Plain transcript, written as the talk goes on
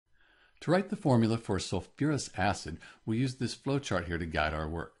To write the formula for sulfurous acid, we use this flowchart here to guide our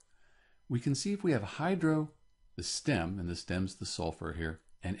work. We can see if we have hydro, the stem, and the stem's the sulfur here,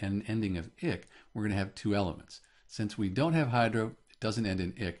 and an ending of ic, we're going to have two elements. Since we don't have hydro, it doesn't end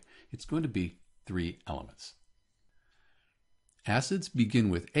in ic, it's going to be three elements. Acids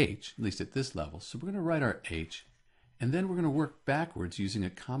begin with H, at least at this level, so we're going to write our H, and then we're going to work backwards using a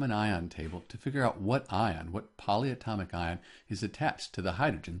common ion table to figure out what ion, what polyatomic ion, is attached to the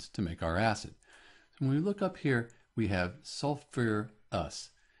hydrogens to make our acid. So when we look up here, we have sulfurous,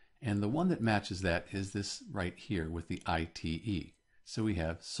 and the one that matches that is this right here with the ITE. So we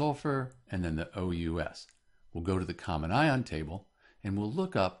have sulfur and then the OUS. We'll go to the common ion table and we'll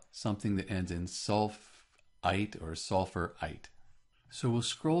look up something that ends in sulfite or sulfurite. So we'll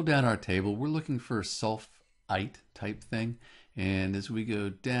scroll down our table. We're looking for a sulfite type thing. And as we go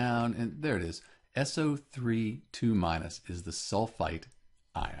down, and there it is, SO3 2- is the sulfite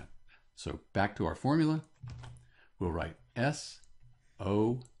ion. So back to our formula, we'll write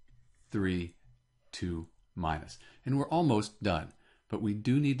SO3 2-. And we're almost done, but we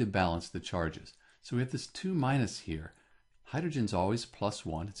do need to balance the charges. So we have this 2- here. Hydrogen's always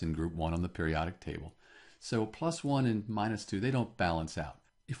 +1. It's in group 1 on the periodic table. So +1 and -2, they don't balance out.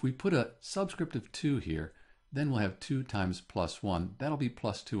 If we put a subscript of 2 here, then we'll have 2 times +1. That'll be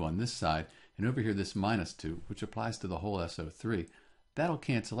 +2 on this side. And over here, this -2, which applies to the whole SO3, that'll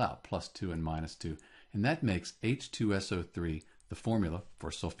cancel out +2 and -2. And that makes H2SO3 the formula for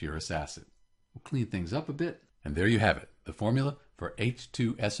sulfurous acid. We'll clean things up a bit. And there you have it, the formula for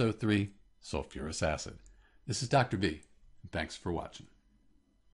H2SO3 sulfurous acid. This is Dr. B. Thanks for watching.